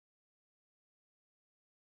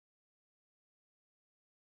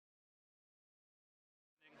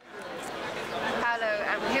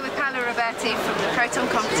Ruberti from the Proton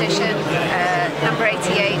Competition, number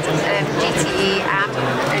 88 GT3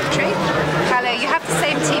 entry. Paolo, you have the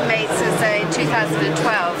same teammates as in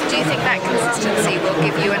 2012. Do you think that consistency will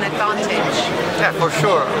give you an advantage? Yeah, for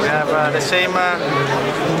sure. We have the same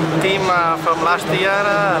team from last year.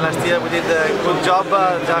 Last year we did a good job.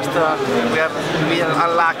 We have been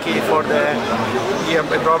unlucky for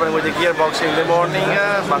the problem with the gearbox in the morning,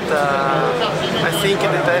 but I think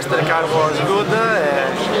in the test the car was good.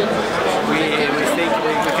 We think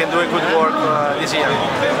we can do a good work this year,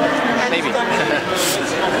 maybe.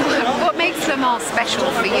 What makes Le Mans special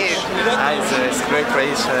for you? It's a great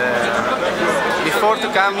race. Before to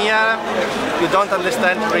come here, you don't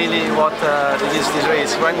understand really what is this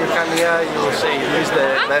race. When you come here, you say this is the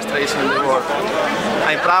best race in the world.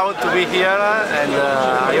 I'm proud to be here, and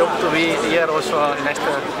I hope to be here also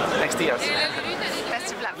next year.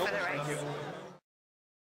 Best of luck for the race.